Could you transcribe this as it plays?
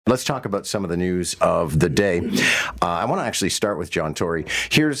Let's talk about some of the news of the day. I want to actually start with John Tory.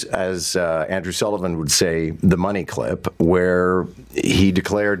 Here's, as Andrew Sullivan would say, the money clip where he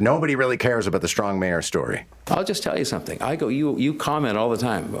declared nobody really cares about the strong mayor story. I'll just tell you something. You comment all the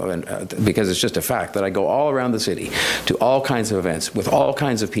time, because it's just a fact that I go all around the city to all kinds of events with all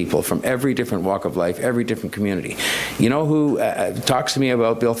kinds of people from every different walk of life, every different community. You know who talks to me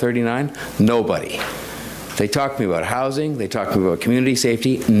about Bill 39? Nobody. They talk to me about housing. They talk to me about community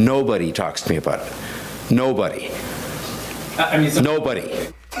safety. Nobody talks to me about it. Nobody. Nobody.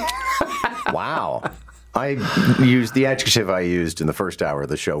 Wow. The adjective I used in the first hour of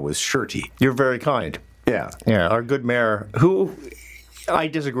the show was shirty. You're very kind. Yeah. Yeah, our good mayor, who I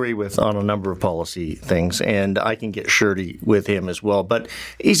disagree with on a number of policy things, and I can get shirty with him as well. But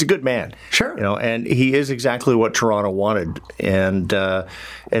he's a good man, sure, and he is exactly what Toronto wanted. And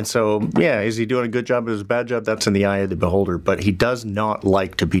so, is he doing a good job or a bad job? That's in the eye of the beholder. But he does not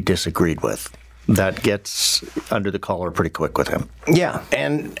like to be disagreed with. That gets under the collar pretty quick with him. Yeah,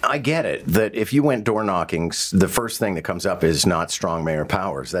 and I get it, that if you went door knocking, the first thing that comes up is not strong mayor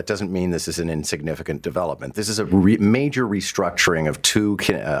powers. That doesn't mean this is an insignificant development. This is a major restructuring of two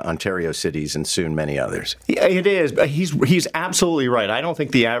Ontario cities and soon many others. Yeah, it is. He's absolutely right. I don't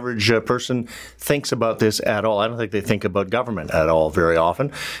think the average person thinks about this at all. I don't think they think about government at all very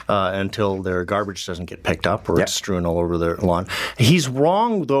often until their garbage doesn't get picked up or it's strewn all over their lawn. He's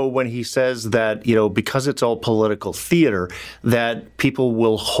wrong, though, when he says that, because it's all political theater, that people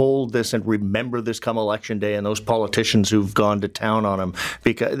will hold this and remember this come election day and those politicians who've gone to town on him,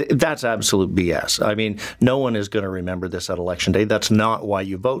 because that's absolute BS. I mean, no one is going to remember this at election day. That's not why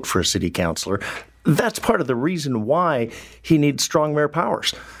you vote for a city councillor. That's part of the reason why he needs strong mayor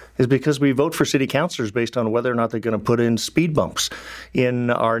powers, is because we vote for city councillors based on whether or not they're going to put in speed bumps in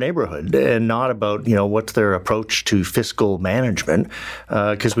our neighborhood, and not about, what's their approach to fiscal management,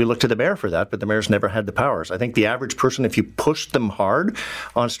 because we look to the mayor for that, but the mayor's never had the powers. I think the average person, if you pushed them hard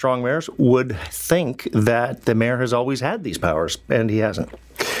on strong mayors, would think that the mayor has always had these powers, and he hasn't.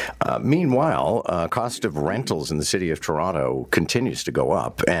 Meanwhile, cost of rentals in the city of Toronto continues to go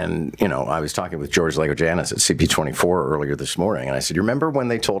up. And, I was talking with George Legojanis at CP24 earlier this morning, and I said, you remember when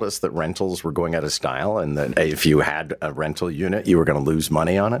they told us that rentals were going out of style and that if you had a rental unit, you were going to lose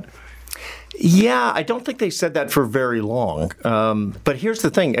money on it? Yeah, I don't think they said that for very long. But here's the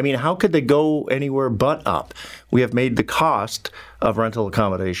thing. I mean, how could they go anywhere but up? We have made the cost of rental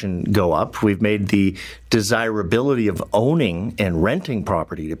accommodation go up. We've made the desirability of owning and renting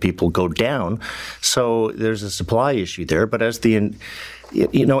property to people go down. So there's a supply issue there. But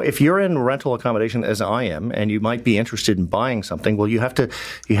if you're in rental accommodation, as I am, and you might be interested in buying something, well, you have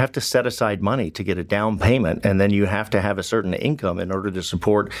to set aside money to get a down payment, and then you have to have a certain income in order to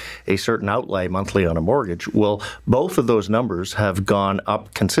support a certain outlay monthly on a mortgage. Well, both of those numbers have gone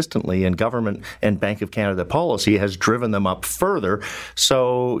up consistently, and government and Bank of Canada policy has driven them up further.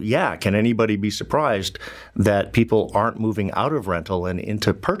 So, can anybody be surprised that people aren't moving out of rental and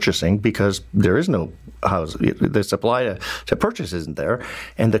into purchasing, because there is no house? The supply to purchase isn't there.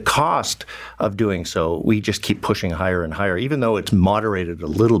 And the cost of doing so, we just keep pushing higher and higher. Even though it's moderated a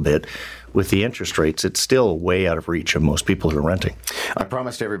little bit with the interest rates, it's still way out of reach of most people who are renting. I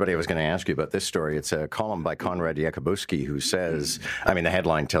promised everybody I was going to ask you about this story. It's a column by Konrad Yakubowski who says, the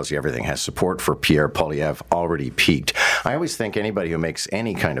headline tells you everything, has support for Pierre Polievre already peaked. I always think anybody who makes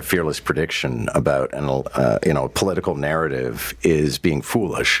any kind of fearless prediction about a political narrative is being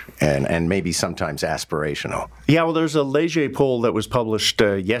foolish and maybe sometimes aspirational. Yeah, well, there's a Leger poll that was published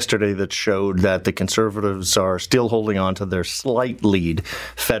yesterday that showed that the Conservatives are still holding on to their slight lead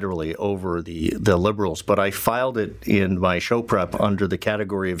federally over the Liberals, but I filed it in my show prep under the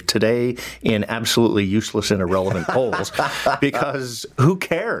category of today in absolutely useless and irrelevant polls, because who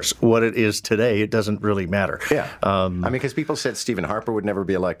cares what it is today? It doesn't really matter. Yeah. Because people said Stephen Harper would never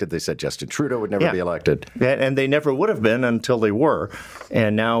be elected. They said Justin Trudeau would never be elected. And they never would have been until they were.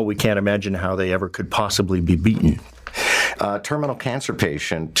 And now we can't imagine how they ever could possibly be beaten. A terminal cancer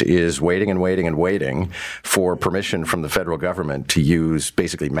patient is waiting and waiting and waiting for permission from the federal government to use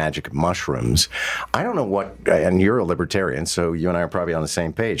basically magic mushrooms. I don't know what, and you're a libertarian, so you and I are probably on the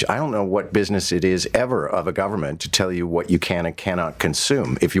same page. I don't know what business it is ever of a government to tell you what you can and cannot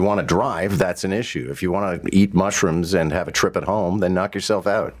consume. If you want to drive, that's an issue. If you want to eat mushrooms and have a trip at home, then knock yourself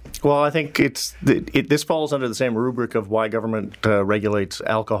out. Well, I think this falls under the same rubric of why government regulates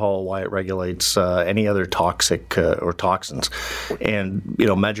alcohol, why it regulates any other toxic or toxins. And,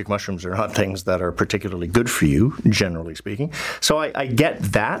 magic mushrooms are not things that are particularly good for you, generally speaking. So I get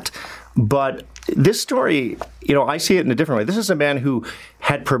that. But this story, I see it in a different way. This is a man who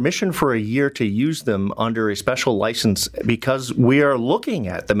had permission for a year to use them under a special license because we are looking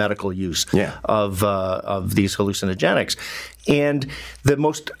at the medical use of these hallucinogenics. And the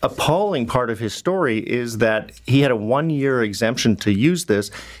most appalling part of his story is that he had a 1-year exemption to use this.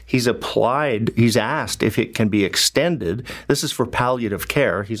 He's asked if it can be extended. This is for palliative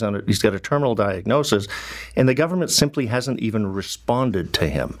care. He's got a terminal diagnosis, and the government simply hasn't even responded to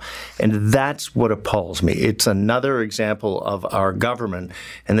him. And that's what appalls me. It's another example of our government,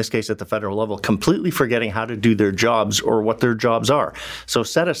 in this case at the federal level, completely forgetting how to do their jobs or what their jobs are. So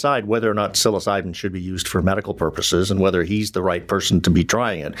set aside whether or not psilocybin should be used for medical purposes and whether he's the right person to be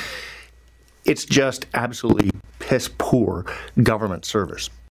trying it. It's just absolutely piss poor government service.